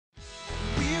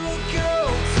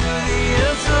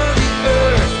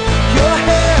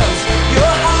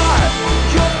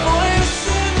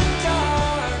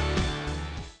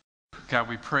God,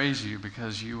 we praise you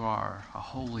because you are a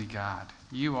holy God.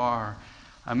 You are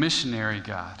a missionary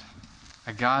God,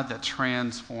 a God that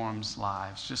transforms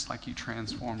lives, just like you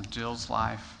transformed Jill's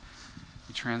life.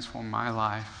 You transformed my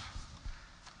life.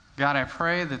 God, I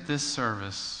pray that this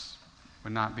service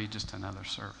would not be just another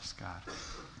service, God.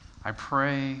 I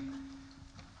pray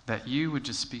that you would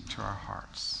just speak to our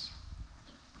hearts.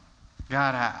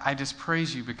 God, I just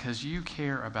praise you because you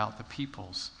care about the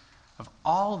peoples of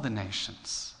all the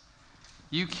nations.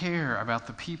 You care about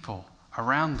the people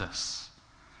around us.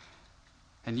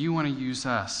 And you want to use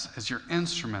us as your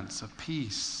instruments of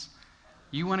peace.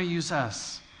 You want to use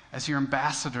us as your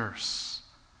ambassadors.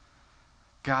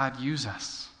 God, use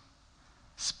us.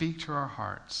 Speak to our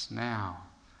hearts now.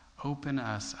 Open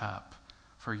us up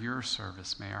for your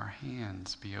service. May our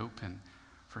hands be open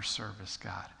for service,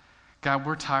 God. God,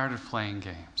 we're tired of playing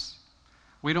games.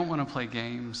 We don't want to play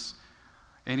games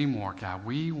anymore, God.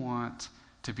 We want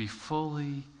to be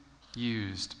fully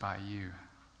used by you.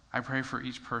 I pray for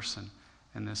each person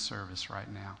in this service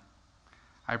right now.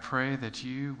 I pray that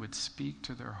you would speak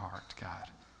to their heart, God,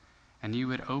 and you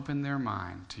would open their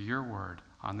mind to your word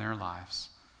on their lives.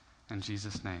 In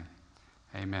Jesus' name,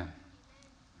 amen.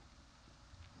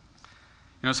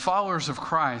 You know, as followers of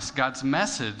Christ, God's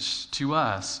message to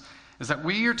us is that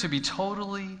we are to be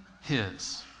totally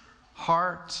his,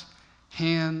 heart,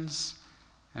 hands,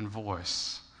 and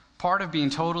voice. Part of being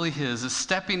totally his is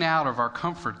stepping out of our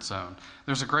comfort zone.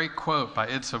 There's a great quote by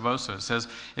Ed Silvoso. It says,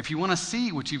 if you want to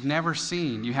see what you've never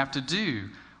seen, you have to do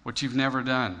what you've never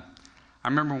done. I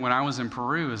remember when I was in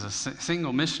Peru as a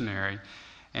single missionary,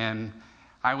 and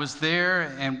I was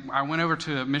there, and I went over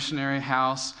to a missionary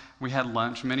house. We had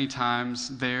lunch many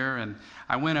times there, and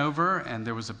I went over, and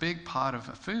there was a big pot of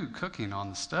food cooking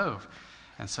on the stove.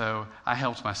 And so I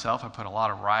helped myself. I put a lot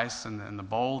of rice in the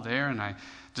bowl there, and I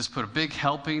just put a big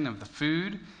helping of the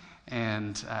food.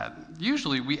 And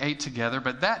usually we ate together,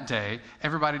 but that day,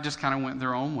 everybody just kind of went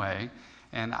their own way.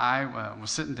 And I was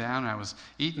sitting down, and I was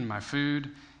eating my food,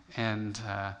 and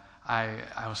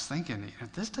I was thinking,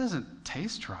 this doesn't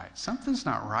taste right. Something's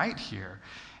not right here.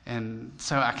 And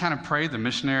so I kind of prayed the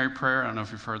missionary prayer. I don't know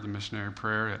if you've heard the missionary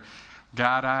prayer.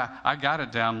 God, I got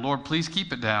it down. Lord, please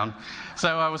keep it down.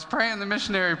 So I was praying the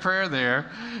missionary prayer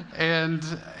there. And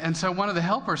so one of the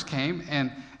helpers came,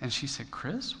 and she said,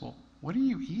 Chris, well, what are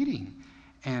you eating?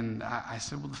 And I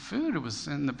said, well, the food, it was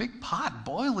in the big pot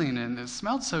boiling, and it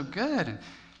smelled so good. And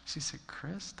she said,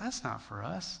 Chris, that's not for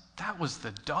us. That was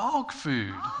the dog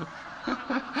food.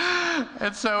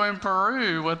 And so in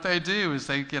Peru, what they do is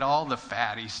they get all the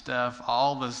fatty stuff,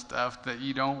 all the stuff that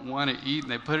you don't want to eat,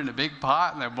 and they put it in a big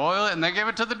pot, and they boil it, and they give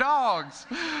it to the dogs.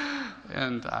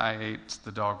 And I ate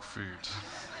the dog food.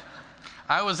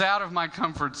 I was out of my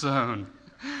comfort zone.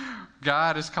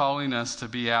 God is calling us to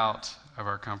be out of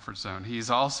our comfort zone. He's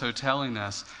also telling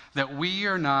us that we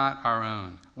are not our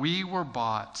own. We were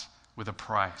bought with a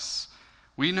price.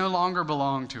 We no longer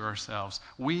belong to ourselves.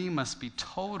 We must be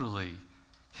totally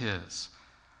his.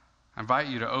 I invite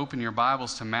you to open your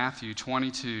Bibles to Matthew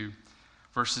 22,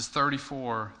 verses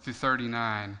 34 through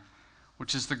 39,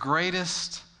 which is the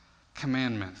greatest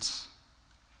commandment.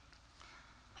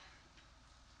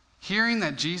 Hearing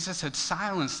that Jesus had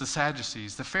silenced the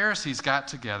Sadducees, the Pharisees got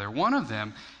together. One of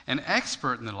them, an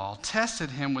expert in the law, tested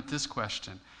him with this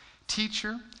question,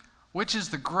 Teacher, which is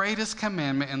the greatest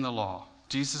commandment in the law?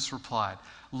 Jesus replied,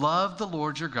 love the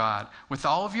Lord your God with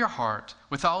all of your heart,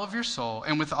 with all of your soul,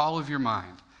 and with all of your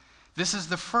mind. This is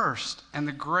the first and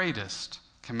the greatest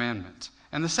commandment.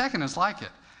 And the second is like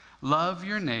it. Love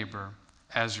your neighbor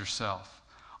as yourself.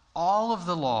 All of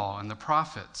the law and the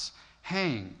prophets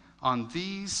hang on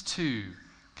these two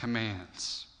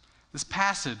commands. This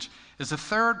passage is the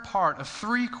third part of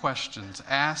three questions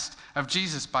asked of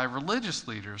Jesus by religious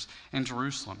leaders in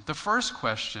Jerusalem. The first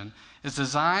question is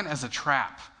designed as a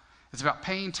trap. It's about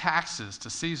paying taxes to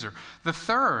Caesar. The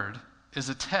third is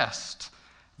a test.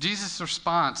 Jesus'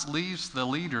 response leaves the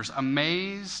leaders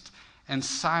amazed and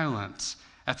silent,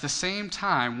 at the same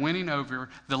time winning over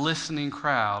the listening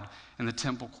crowd in the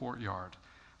temple courtyard.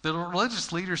 The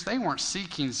religious leaders, they weren't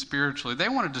seeking spiritually. They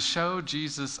wanted to show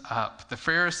Jesus up. The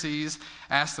Pharisees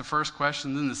asked the first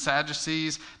question, then the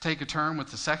Sadducees take a turn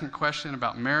with the second question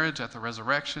about marriage at the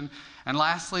resurrection. And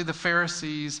lastly, the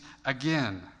Pharisees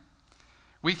again.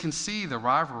 We can see the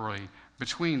rivalry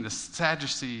between the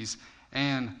Sadducees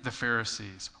and the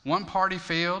Pharisees. One party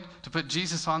failed to put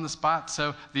Jesus on the spot,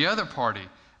 so the other party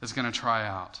is going to try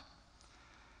out.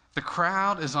 The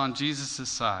crowd is on Jesus'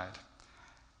 side.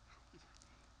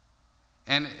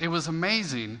 And it was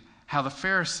amazing how the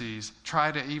Pharisees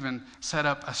tried to even set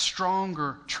up a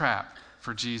stronger trap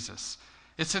for Jesus.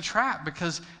 It's a trap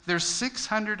because there's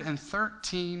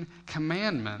 613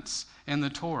 commandments in the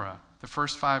Torah, the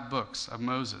first 5 books of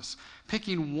Moses.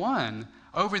 Picking one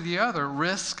over the other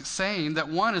risks saying that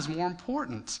one is more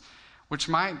important, which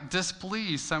might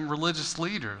displease some religious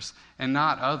leaders and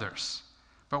not others.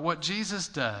 But what Jesus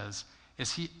does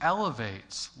is he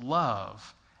elevates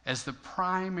love as the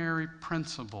primary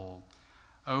principle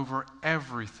over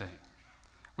everything,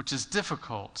 which is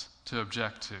difficult to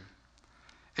object to.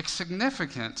 It's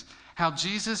significant how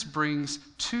Jesus brings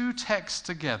 2 texts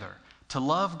together, to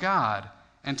love God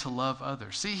and to love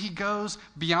others. See, he goes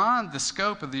beyond the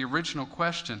scope of the original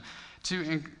question to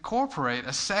incorporate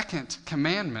a second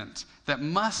commandment that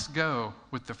must go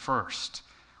with the first.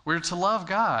 We're to love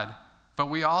God, but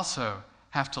we also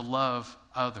have to love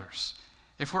others.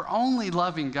 If we're only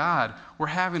loving God, we're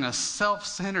having a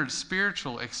self-centered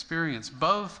spiritual experience.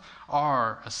 Both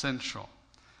are essential.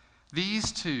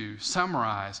 These 2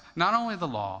 summarize not only the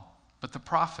law, but the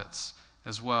prophets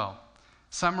as well.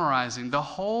 Summarizing the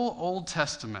whole Old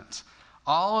Testament,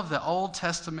 all of the Old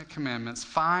Testament commandments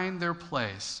find their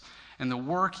place in the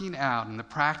working out and the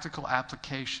practical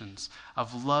applications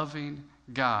of loving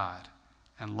God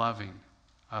and loving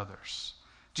others.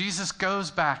 Jesus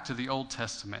goes back to the Old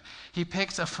Testament. He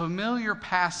picks a familiar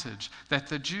passage that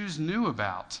the Jews knew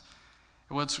about.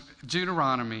 It was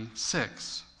Deuteronomy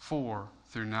 6, 4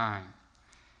 through 9.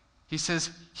 He says,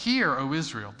 "Hear, O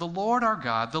Israel, the Lord our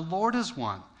God, the Lord is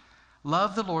one.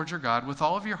 Love the Lord your God with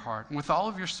all of your heart and with all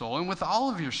of your soul and with all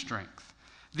of your strength.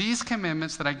 These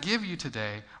commandments that I give you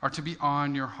today are to be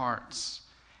on your hearts,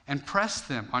 and press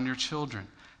them on your children.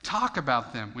 Talk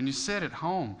about them when you sit at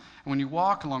home and when you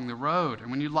walk along the road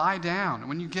and when you lie down and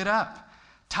when you get up.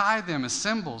 Tie them as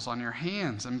symbols on your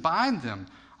hands and bind them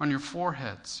on your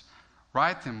foreheads.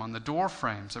 Write them on the door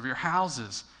frames of your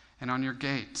houses and on your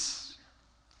gates."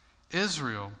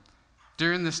 Israel,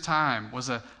 during this time, was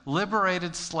a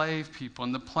liberated slave people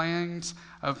in the plains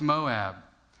of Moab.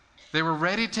 They were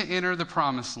ready to enter the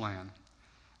promised land.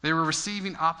 They were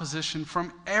receiving opposition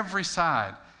from every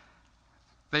side.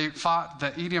 They fought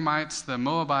the Edomites, the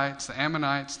Moabites, the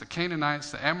Ammonites, the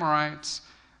Canaanites, the Amorites.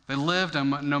 They lived a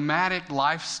nomadic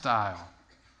lifestyle.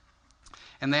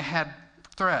 And they had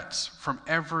threats from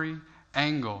every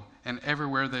angle and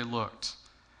everywhere they looked.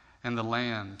 And the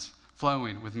land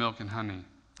flowing with milk and honey,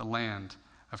 the land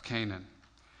of Canaan.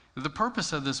 The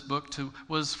purpose of this book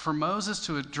was for Moses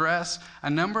to address a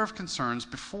number of concerns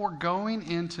before going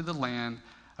into the land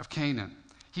of Canaan.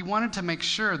 He wanted to make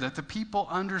sure that the people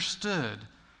understood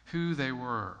who they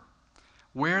were,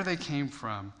 where they came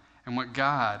from, and what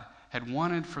God had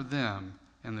wanted for them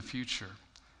in the future.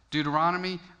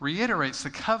 Deuteronomy reiterates the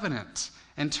covenant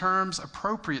in terms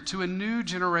appropriate to a new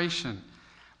generation.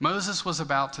 Moses was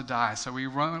about to die, so he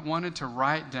wanted to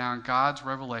write down God's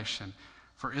revelation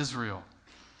for Israel.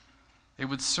 It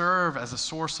would serve as a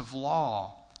source of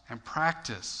law and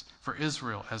practice for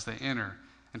Israel as they enter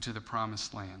into the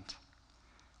promised land.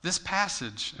 This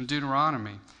passage in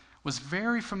Deuteronomy was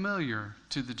very familiar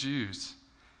to the Jews.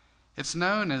 It's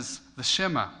known as the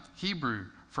Shema, Hebrew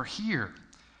for hear,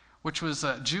 which was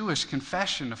a Jewish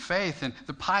confession of faith, and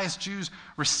the pious Jews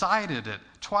recited it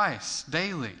twice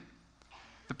daily.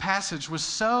 The passage was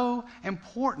so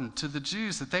important to the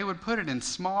Jews that they would put it in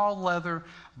small leather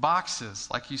boxes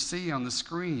like you see on the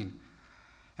screen,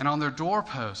 and on their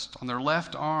doorpost, on their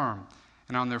left arm,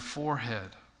 and on their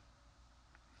forehead.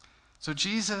 So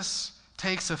Jesus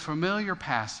takes a familiar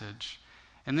passage,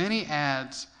 and then he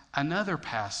adds another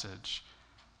passage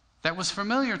that was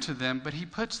familiar to them, but he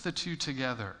puts the 2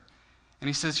 together. And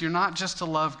he says, you're not just to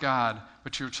love God,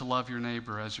 but you're to love your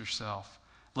neighbor as yourself.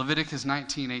 Leviticus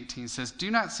 19:18 says, "Do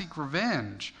not seek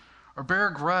revenge or bear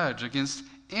a grudge against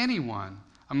anyone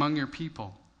among your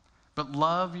people, but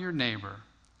love your neighbor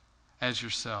as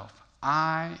yourself.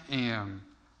 I am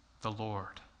the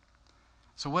Lord."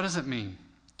 So what does it mean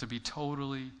to be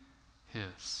totally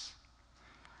His?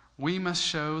 We must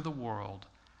show the world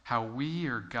how we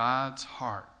are God's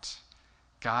heart,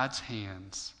 God's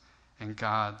hands, and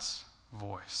God's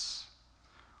voice.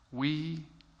 We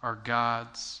are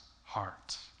God's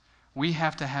heart. We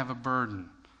have to have a burden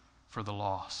for the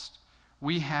lost.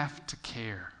 We have to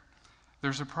care.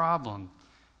 There's a problem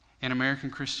in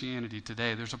American Christianity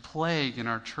today. There's a plague in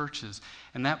our churches,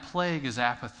 and that plague is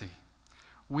apathy.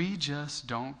 We just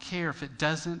don't care. If it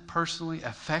doesn't personally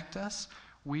affect us,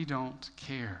 we don't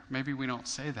care. Maybe we don't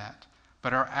say that,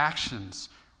 but our actions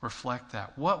reflect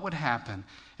that. What would happen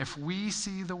if we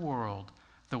see the world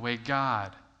the way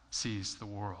God sees the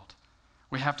world?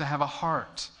 We have to have a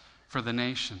heart for the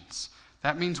nations.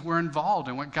 That means we're involved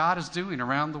in what God is doing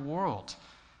around the world.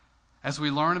 As we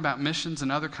learn about missions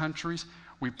in other countries,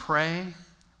 We pray,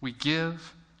 we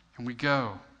give, and we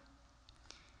go.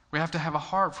 We have to have a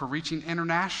heart for reaching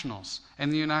internationals in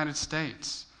the United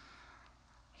States.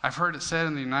 I've heard it said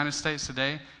in the United States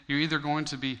today, you're either going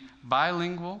to be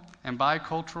bilingual and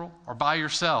bicultural or by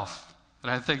yourself.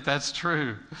 And I think that's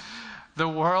true. The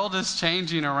world is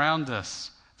changing around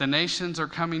us. The nations are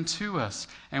coming to us,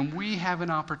 and we have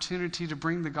an opportunity to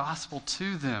bring the gospel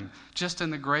to them. Just in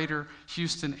the greater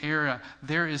Houston area,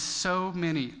 there is so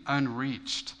many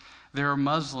unreached. There are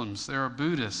Muslims, there are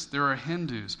Buddhists, there are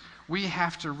Hindus. We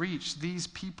have to reach these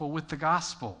people with the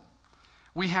gospel.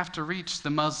 We have to reach the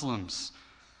Muslims.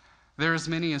 There are as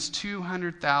many as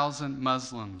 200,000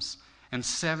 Muslims and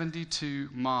 72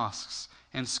 mosques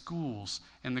and schools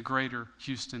in the greater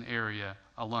Houston area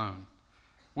alone.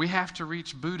 We have to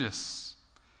reach Buddhists.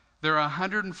 There are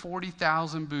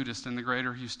 140,000 Buddhists in the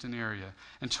greater Houston area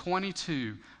and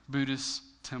 22 Buddhist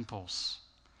temples.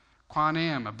 Kuan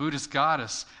Im, a Buddhist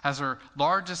goddess, has her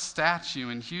largest statue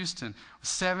in Houston,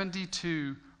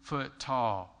 72 foot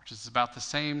tall, which is about the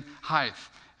same height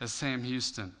as Sam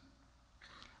Houston.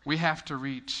 We have to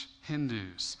reach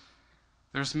Hindus.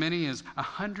 There's many as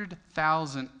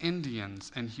 100,000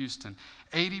 Indians in Houston.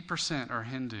 80% are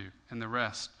Hindu, and the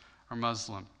rest are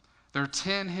Muslim. There are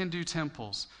 10 Hindu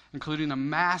temples, including a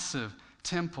massive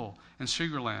temple in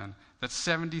Sugar Land that's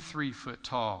 73 foot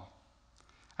tall.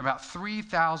 About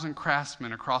 3,000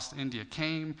 craftsmen across India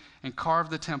came and carved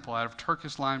the temple out of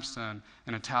Turkish limestone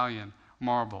and Italian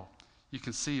marble. You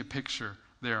can see a picture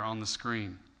there on the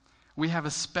screen. We have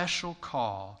a special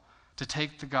call to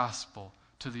take the gospel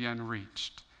to the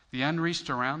unreached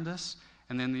around us,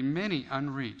 and then the many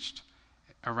unreached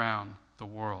around the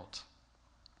world.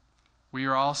 We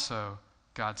are also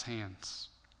God's hands.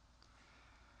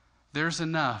 There's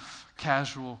enough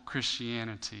casual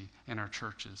Christianity in our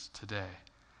churches today.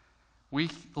 We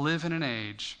live in an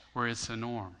age where it's a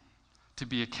norm to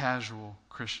be a casual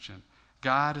Christian.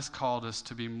 God has called us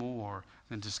to be more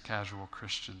than just casual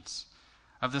Christians.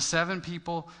 Of the 7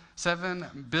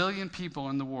 billion people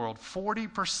in the world,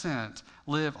 40%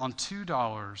 live on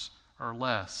 $2 or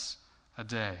less a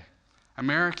day.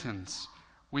 Americans,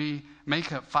 we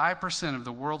make up 5% of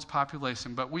the world's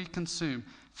population, but we consume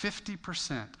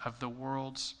 50% of the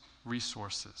world's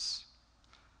resources.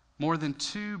 More than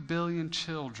 2 billion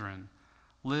children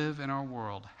live in our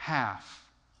world. Half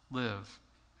live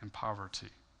in poverty.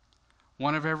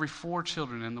 1 of every 4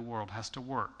 children in the world has to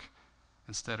work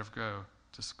instead of go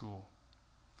to school.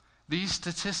 These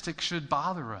statistics should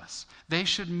bother us. They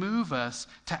should move us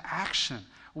to action.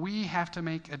 We have to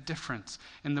make a difference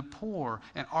in the poor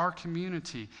in our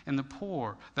community and the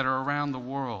poor that are around the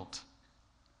world.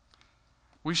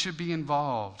 We should be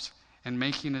involved in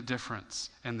making a difference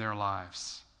in their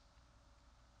lives.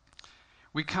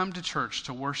 We come to church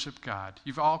to worship God.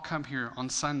 You've all come here on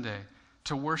Sunday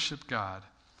to worship God.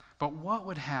 But what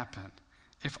would happen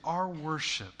if our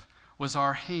worship was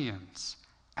our hands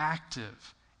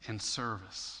active in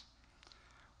service?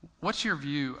 What's your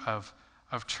view of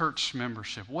church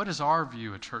membership? What is our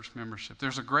view of church membership?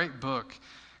 There's a great book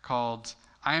called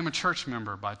I Am a Church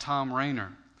Member by Tom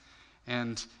Rainer.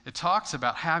 And it talks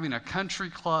about having a country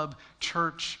club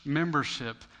church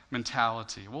membership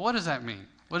mentality. Well, what does that mean?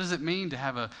 What does it mean to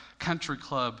have a country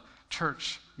club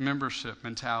church membership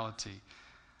mentality?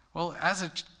 Well, as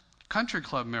a country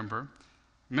club member,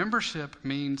 membership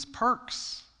means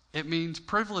perks. It means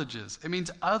privileges. It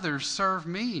means others serve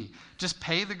me. Just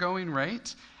pay the going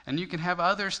rate, and you can have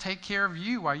others take care of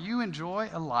you while you enjoy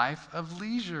a life of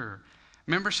leisure.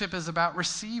 Membership is about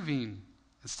receiving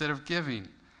instead of giving.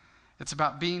 It's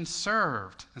about being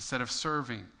served instead of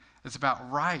serving. It's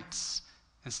about rights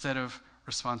instead of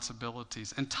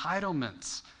responsibilities,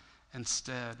 entitlements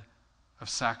instead of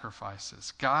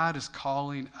sacrifices. God is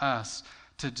calling us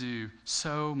to do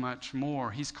so much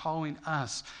more. He's calling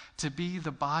us to be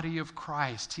the body of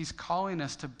Christ. He's calling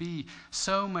us to be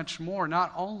so much more,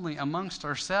 not only amongst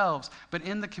ourselves, but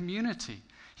in the community.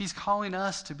 He's calling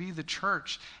us to be the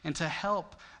church and to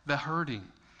help the hurting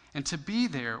and to be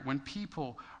there when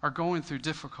people are going through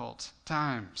difficult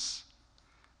times.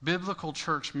 Biblical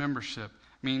church membership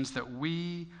means that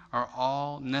we are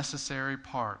all necessary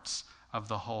parts of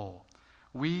the whole.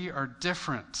 We are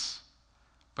different,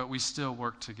 but we still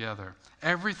work together.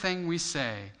 Everything we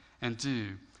say and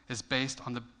do is based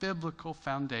on the biblical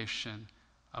foundation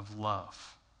of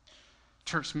love.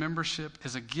 Church membership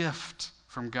is a gift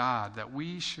from God that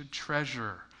we should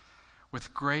treasure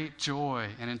with great joy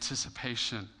and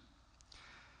anticipation.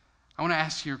 I want to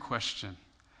ask you a question.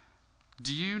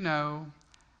 Do you know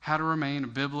how to remain a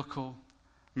biblical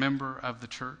member of the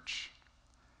church?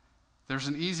 There's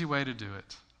an easy way to do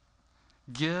it.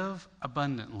 give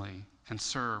abundantly and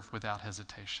serve without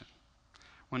hesitation.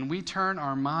 When we turn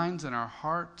our minds and our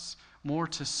hearts more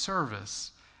to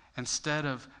service instead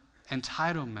of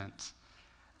entitlement,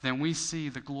 then we see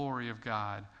the glory of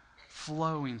God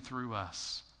flowing through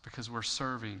us because we're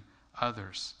serving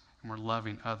others and we're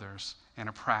loving others in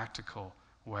a practical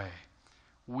way.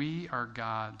 We are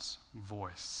God's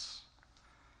voice.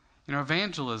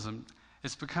 Evangelism,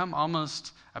 it's become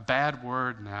almost a bad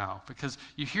word now because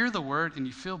you hear the word and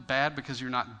you feel bad because you're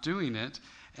not doing it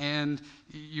and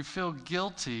you feel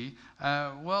guilty.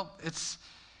 It's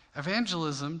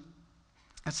evangelism.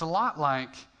 It's a lot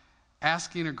like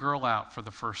asking a girl out for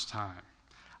the first time.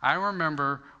 I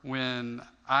remember when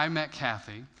I met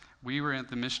Kathy, we were at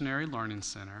the Missionary Learning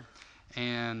Center,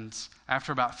 and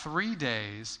after about 3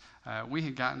 days, we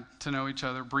had gotten to know each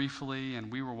other briefly,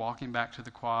 and we were walking back to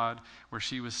the quad where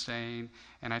she was staying,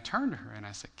 and I turned to her and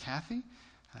I said, "Kathy,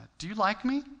 do you like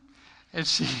me?" And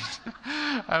she,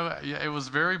 it was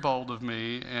very bold of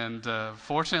me, and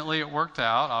fortunately it worked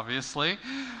out, obviously,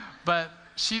 but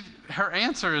her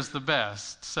answer is the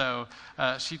best. So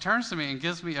she turns to me and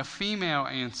gives me a female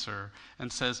answer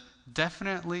and says,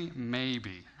 "Definitely,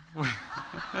 maybe."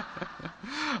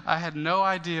 I had no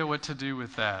idea what to do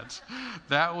with that.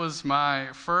 That was my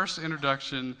first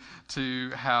introduction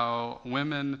to how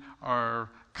women are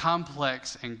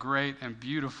complex and great and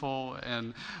beautiful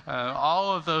and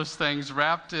all of those things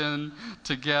wrapped in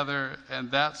together, and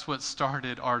that's what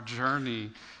started our journey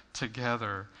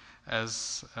together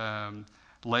as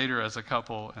later as a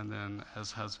couple and then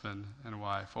as husband and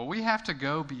wife. Well, we have to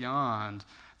go beyond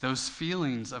those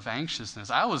feelings of anxiousness.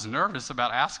 I was nervous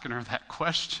about asking her that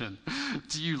question,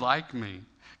 "Do you like me?"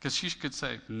 Because she could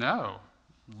say, "No."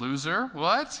 "Loser,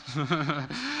 what?"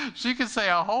 She could say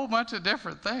a whole bunch of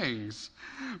different things,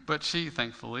 but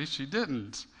thankfully, she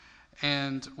didn't.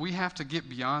 And we have to get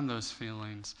beyond those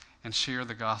feelings and share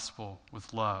the gospel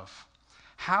with love.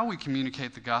 How we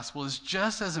communicate the gospel is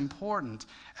just as important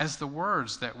as the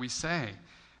words that we say.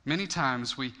 Many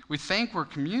times we think we're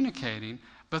communicating,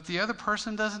 but the other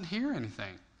person doesn't hear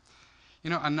anything.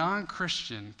 A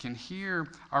non-Christian can hear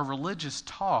our religious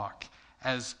talk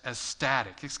as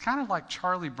static. It's kind of like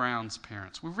Charlie Brown's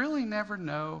parents. We really never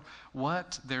know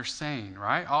what they're saying,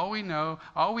 right? All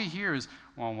we hear is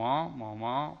wah wah wah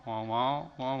wah wah wah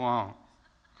wah wah.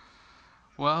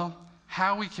 Well,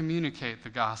 how we communicate the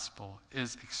gospel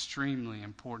is extremely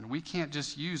important. We can't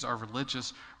just use our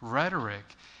religious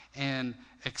rhetoric and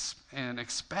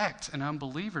expect an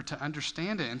unbeliever to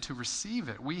understand it and to receive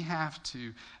it. We have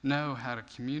to know how to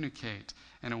communicate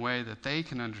in a way that they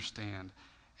can understand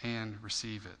and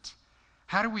receive it.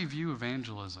 How do we view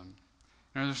evangelism?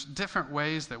 There's different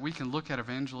ways that we can look at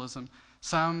evangelism.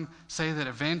 Some say that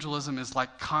evangelism is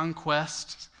like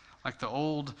conquest, like the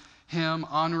old hymn,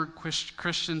 "Onward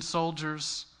Christian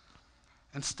Soldiers."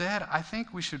 Instead, I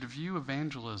think we should view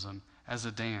evangelism as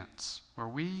a dance where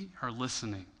we are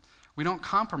listening. We don't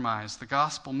compromise the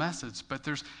gospel message, but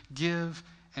there's give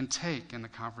and take in the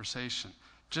conversation.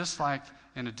 Just like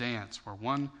in a dance where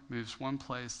one moves one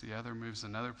place, the other moves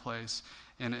another place.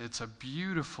 And it's a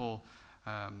beautiful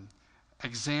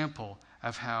example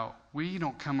of how we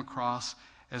don't come across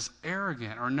as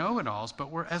arrogant or know-it-alls, but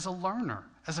we're as a learner,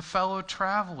 as a fellow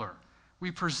traveler.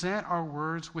 We present our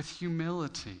words with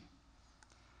humility.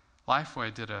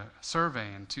 Lifeway did a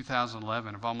survey in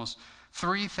 2011 of almost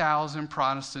 3,000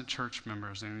 Protestant church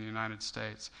members in the United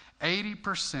States.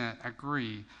 80%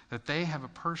 agree that they have a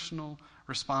personal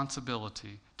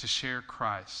responsibility to share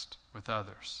Christ with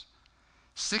others.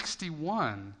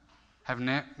 61 have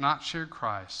not shared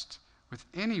Christ with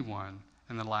anyone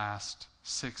in the last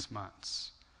 6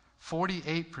 months.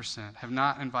 48% have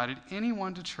not invited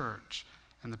anyone to church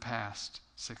in the past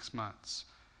 6 months.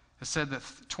 It said that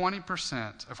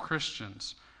 20% of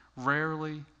Christians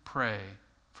rarely pray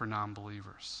for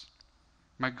non-believers.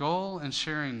 My goal in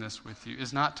sharing this with you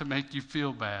is not to make you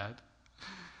feel bad,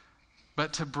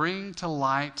 but to bring to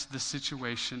light the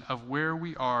situation of where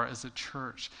we are as a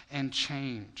church and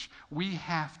change. We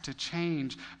have to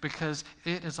change because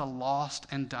it is a lost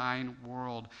and dying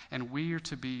world, and we are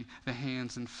to be the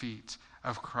hands and feet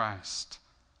of Christ.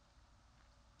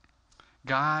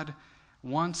 God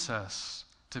wants us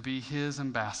to be His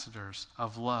ambassadors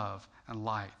of love and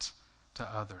light to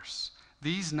others.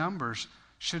 These numbers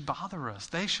should bother us.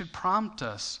 They should prompt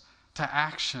us to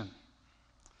action.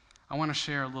 I want to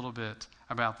share a little bit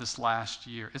about this last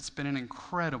year. It's been an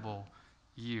incredible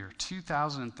year.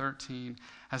 2013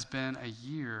 has been a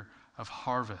year of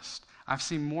harvest. I've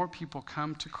seen more people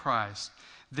come to Christ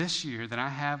this year than I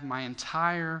have my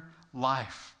entire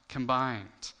life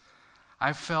combined.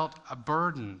 I've felt a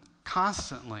burden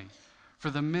constantly for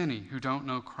the many who don't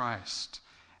know Christ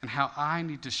and how I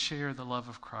need to share the love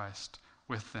of Christ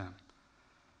with them.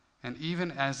 And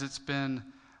even as it's been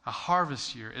a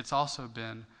harvest year, it's also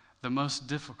been the most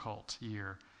difficult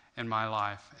year in my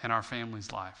life and our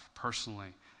family's life personally,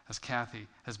 as Kathy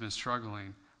has been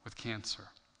struggling with cancer.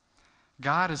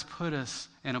 God has put us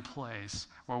in a place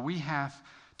where we have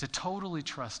to totally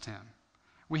trust him.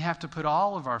 We have to put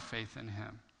all of our faith in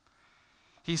him.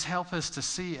 He's helped us to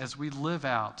see as we live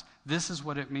out, this is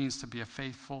what it means to be a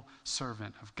faithful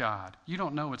servant of God. You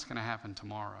don't know what's going to happen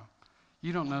tomorrow.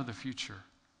 You don't know the future.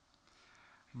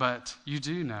 But you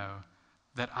do know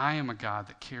that I am a God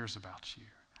that cares about you.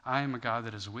 I am a God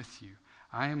that is with you.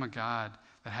 I am a God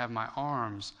that have my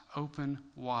arms open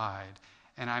wide,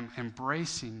 and I'm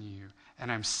embracing you,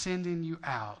 and I'm sending you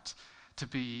out to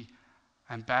be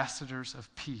ambassadors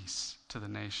of peace to the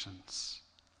nations.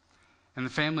 In the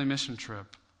family mission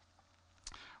trip,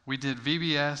 we did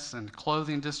VBS and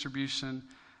clothing distribution,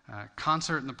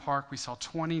 concert in the park. We saw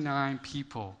 29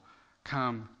 people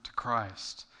come to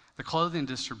Christ. The clothing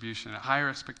distribution at Higher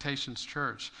Expectations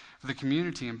Church for the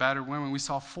community and battered women, we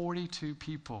saw 42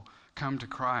 people come to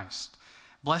Christ.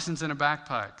 Blessings in a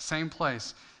Backpack, same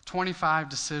place, 25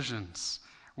 decisions.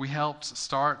 We helped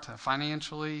start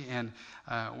financially, and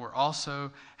we're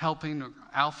also helping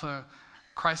Alpha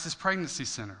Crisis Pregnancy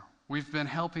Center. We've been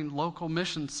helping local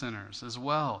mission centers as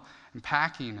well, and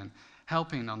packing and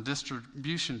helping on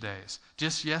distribution days.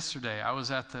 Just yesterday, I was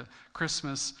at the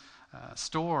Christmas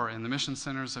store in the mission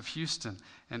centers of Houston,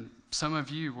 and some of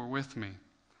you were with me.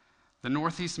 The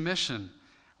Northeast Mission,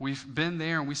 we've been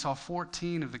there, and we saw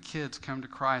 14 of the kids come to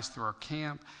Christ through our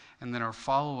camp and then our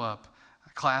follow-up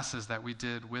classes that we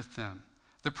did with them.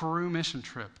 The Peru mission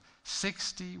trip,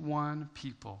 61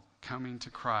 people coming to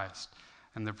Christ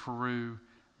in the Peru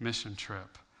mission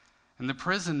trip. In the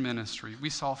prison ministry, we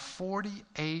saw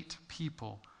 48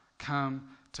 people come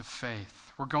to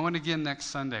faith. We're going again next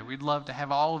Sunday. We'd love to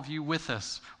have all of you with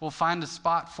us. We'll find a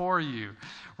spot for you.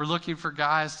 We're looking for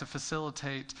guys to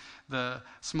facilitate the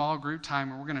small group time,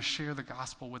 and we're going to share the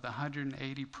gospel with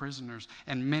 180 prisoners,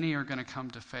 and many are going to come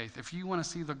to faith. If you want to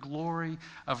see the glory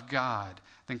of God,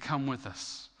 then come with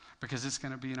us, because it's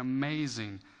going to be an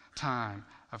amazing time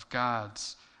of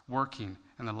God's working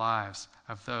in the lives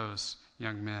of those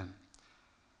young men.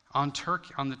 On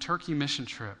the Turkey mission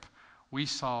trip, we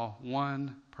saw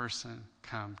one person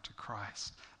come to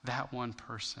Christ. That one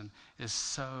person is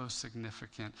so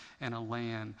significant in a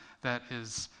land that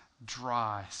is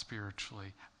dry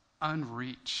spiritually,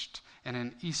 unreached. And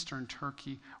in eastern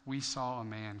Turkey, we saw a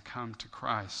man come to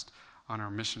Christ on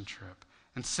our mission trip.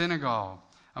 In Senegal,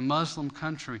 a Muslim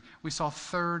country, we saw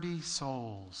 30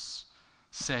 souls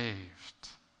saved.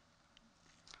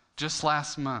 Just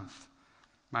last month,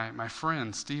 my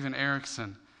friend, Stephen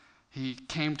Erickson, he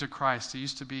came to Christ. He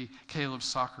used to be Caleb's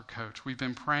soccer coach. We've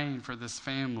been praying for this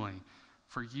family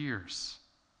for years.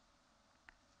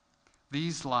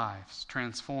 These lives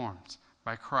transformed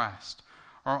by Christ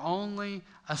are only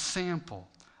a sample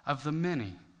of the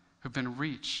many who've been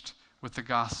reached with the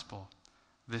gospel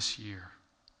this year.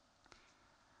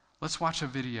 Let's watch a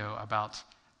video about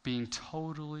being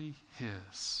totally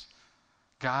his.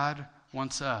 God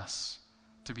wants us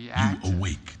to be active. You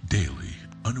awake daily,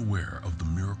 unaware of the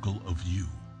miracle of you.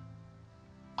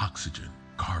 Oxygen,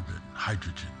 carbon,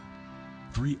 hydrogen,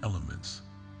 3 elements,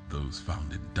 those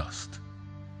found in dust,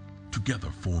 together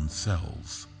form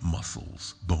cells,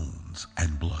 muscles, bones,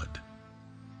 and blood.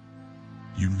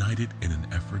 United in an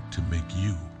effort to make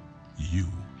you, you.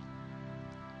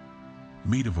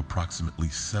 Made of approximately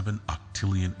 7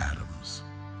 octillion atoms,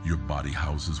 your body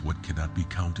houses what cannot be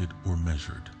counted or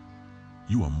measured.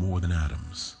 You are more than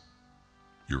atoms.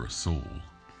 You're a soul,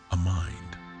 a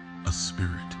mind, a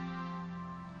spirit.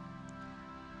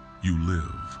 You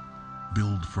live,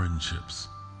 build friendships,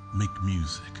 make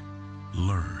music,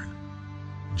 learn,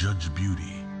 judge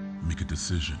beauty, make a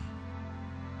decision,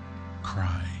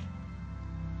 cry.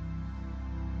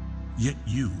 Yet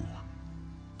you,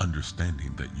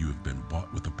 understanding that you have been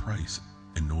bought with a price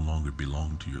and no longer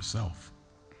belong to yourself,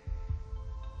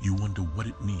 you wonder what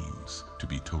it means to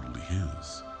be totally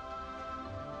his.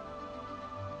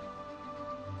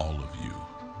 All of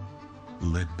you,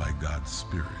 led by God's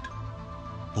Spirit,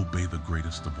 obey the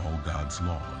greatest of all God's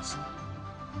laws.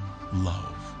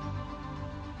 Love.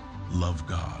 Love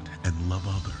God and love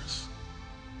others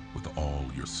with all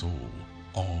your soul,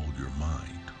 all your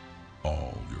mind,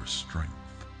 all your strength.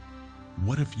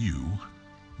 What if you,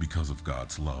 because of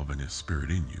God's love and His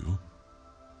Spirit in you,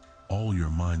 all your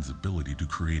mind's ability to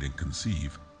create and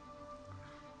conceive,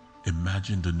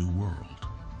 imagined a new world,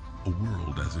 a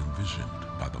world as envisioned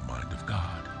by the mind of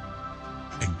God?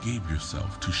 and gave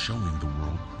yourself to showing the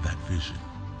world that vision.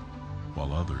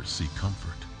 While others seek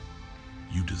comfort,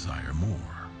 you desire more.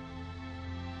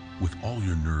 With all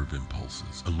your nerve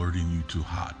impulses alerting you to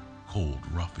hot, cold,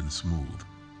 rough, and smooth,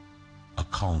 a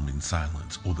calming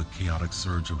silence, or the chaotic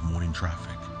surge of morning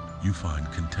traffic, you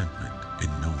find contentment in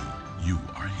knowing you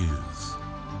are His.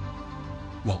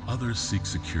 While others seek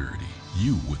security,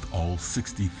 you, with all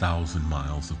 60,000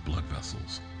 miles of blood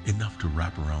vessels, enough to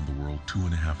wrap around the world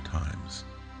 2.5 times,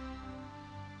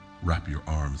 wrap your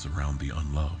arms around the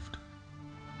unloved.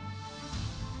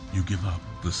 You give up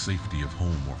the safety of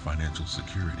home or financial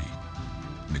security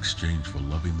in exchange for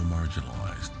loving the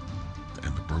marginalized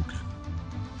and the broken,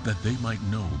 that they might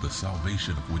know the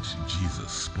salvation of which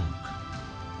Jesus spoke,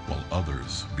 while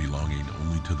others, belonging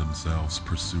only to themselves,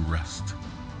 pursue rest.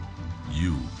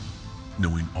 You,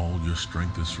 knowing all your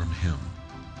strength is from Him,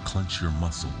 clench your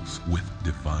muscles with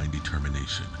divine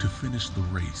determination to finish the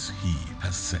race He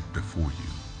has set before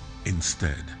you.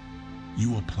 Instead,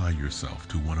 you apply yourself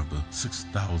to one of the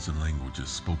 6,000 languages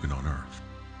spoken on earth.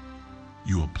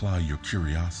 You apply your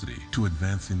curiosity to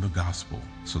advancing the gospel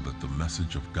so that the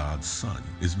message of God's Son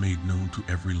is made known to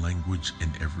every language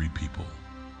and every people.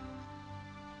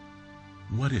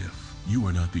 What if you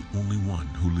are not the only one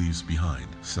who leaves behind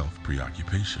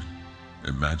self-preoccupation?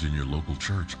 Imagine your local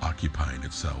church occupying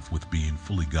itself with being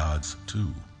fully God's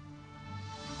too.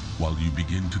 While you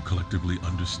begin to collectively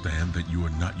understand that you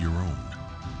are not your own,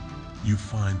 you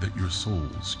find that your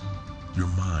souls, your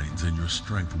minds, and your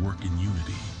strength work in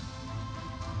unity.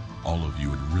 All of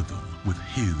you in rhythm with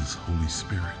His Holy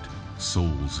Spirit,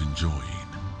 souls enjoying,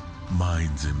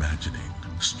 minds imagining,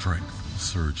 strength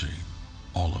surging.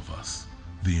 All of us,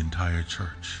 the entire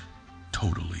church,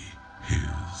 totally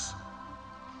His.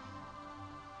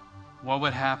 What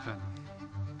would happen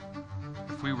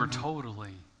if we were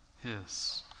totally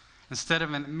His? Instead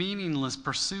of a meaningless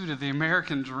pursuit of the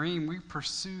American dream, we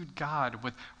pursued God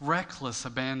with reckless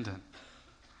abandon.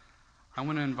 I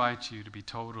want to invite you to be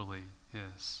totally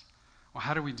His. Well,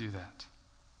 how do we do that?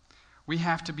 We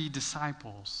have to be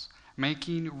disciples,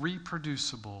 making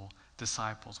reproducible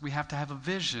disciples. We have to have a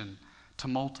vision to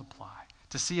multiply,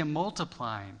 to see a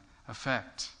multiplying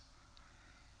effect.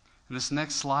 In this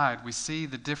next slide, we see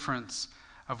the difference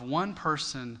of one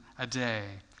person a day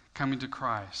coming to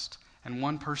Christ and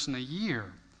one person a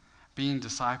year being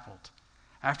discipled.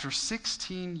 After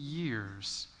 16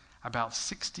 years, about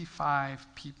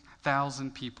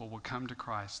 65,000 people will come to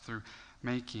Christ through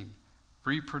making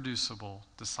reproducible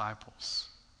disciples.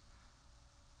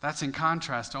 That's in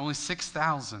contrast to only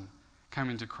 6,000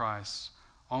 coming to Christ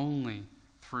only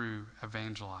through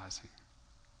evangelizing.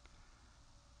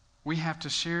 We have to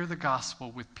share the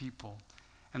gospel with people,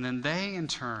 and then they in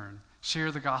turn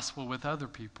share the gospel with other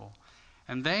people,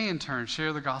 and they in turn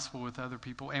share the gospel with other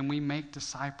people, and we make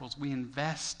disciples. We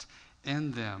invest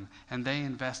in them, and they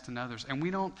invest in others. And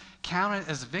we don't count it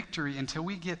as victory until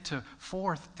we get to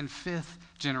 4th and 5th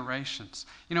generations.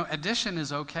 You know, addition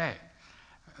is okay.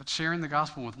 Sharing the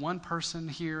gospel with one person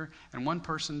here and one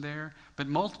person there, but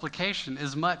multiplication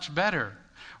is much better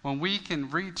when we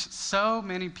can reach so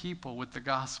many people with the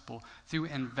gospel through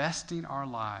investing our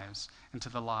lives into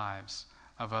the lives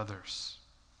of others.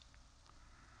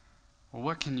 Well,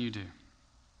 what can you do?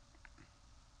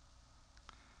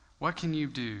 What can you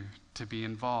do to be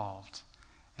involved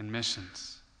in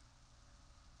missions?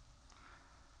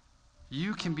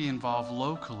 You can be involved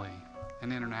locally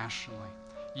and internationally.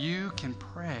 You can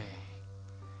pray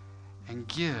and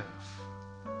give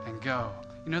and go.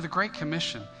 You know, the Great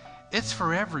Commission, it's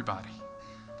for everybody.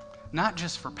 Not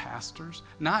just for pastors,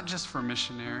 not just for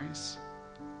missionaries.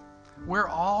 We're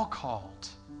all called.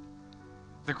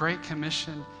 The Great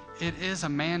Commission, it is a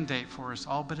mandate for us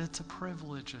all, but it's a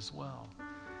privilege as well.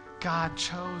 God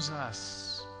chose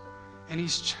us, and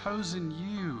He's chosen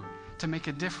you to make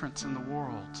a difference in the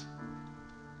world.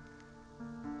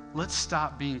 Let's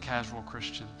stop being casual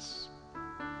Christians,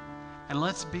 and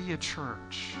let's be a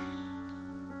church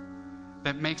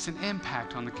that makes an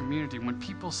impact on the community. When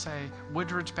people say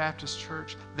Woodridge Baptist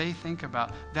Church, they think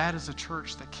about that is a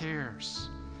church that cares.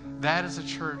 That is a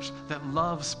church that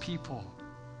loves people.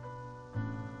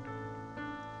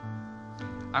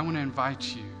 I want to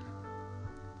invite you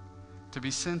to be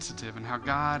sensitive in how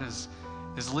God is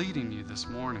leading you this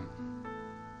morning.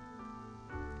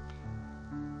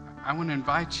 I want to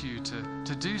invite you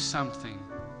to do something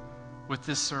with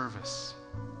this service.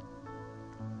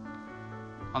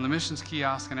 On the missions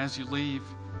kiosk, and as you leave,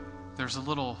 there's a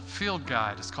little field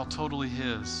guide. It's called Totally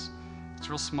His. It's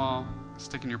real small,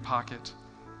 stick in your pocket.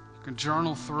 You can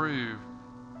journal through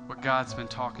what God's been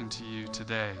talking to you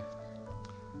today.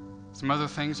 Some other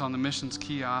things on the missions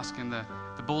kiosk and the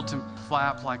bulletin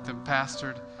flap, like the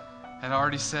pastor had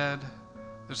already said,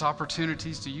 there's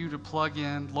opportunities to you to plug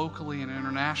in locally and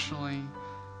internationally.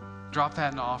 Drop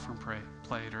that in the offering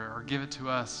plate or give it to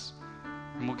us,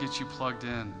 and we'll get you plugged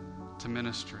in to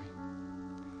ministry.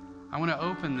 I want to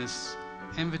open this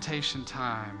invitation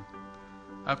time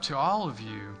up to all of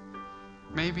you.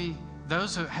 Maybe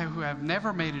those who have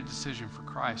never made a decision for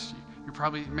Christ. You're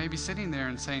probably maybe sitting there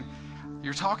and saying,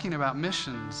 you're talking about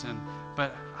missions,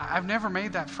 but I've never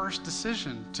made that first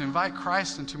decision to invite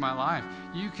Christ into my life.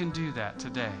 You can do that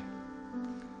today.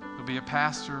 There'll be a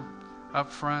pastor up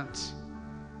front.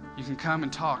 You can come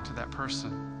and talk to that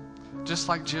person. Just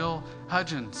like Jill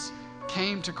Hudgens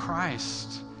came to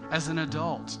Christ as an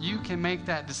adult, you can make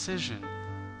that decision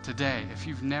today if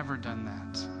you've never done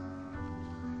that.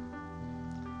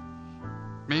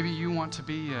 Maybe you want to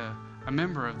be a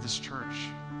member of this church.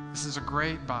 This is a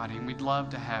great body, and we'd love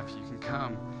to have you. You can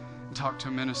come and talk to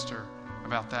a minister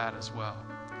about that as well.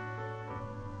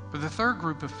 But the third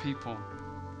group of people,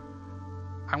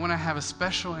 I want to have a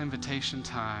special invitation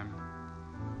time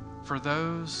for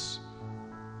those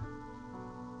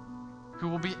who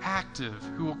will be active,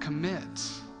 who will commit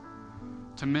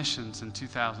to missions in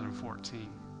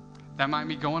 2014. That might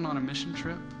be going on a mission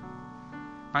trip,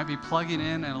 might be plugging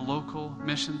in at a local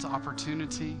missions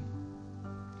opportunity.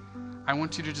 I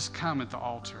want you to just come at the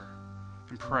altar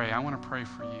and pray. I want to pray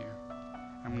for you.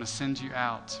 I'm going to send you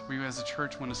out. We as a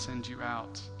church want to send you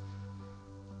out.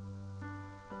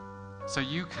 So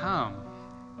you come,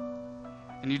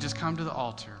 and you just come to the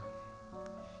altar.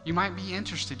 You might be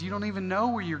interested. You don't even know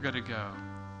where you're going to go.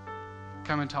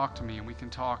 Come and talk to me, and we can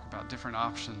talk about different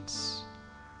options.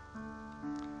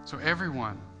 So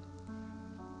everyone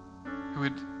who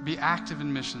would be active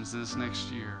in missions this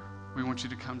next year, we want you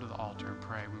to come to the altar and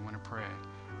pray. We want to pray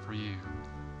for you.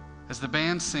 As the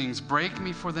band sings, "Break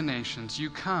Me for the Nations," you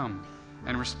come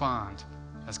and respond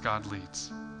as God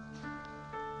leads.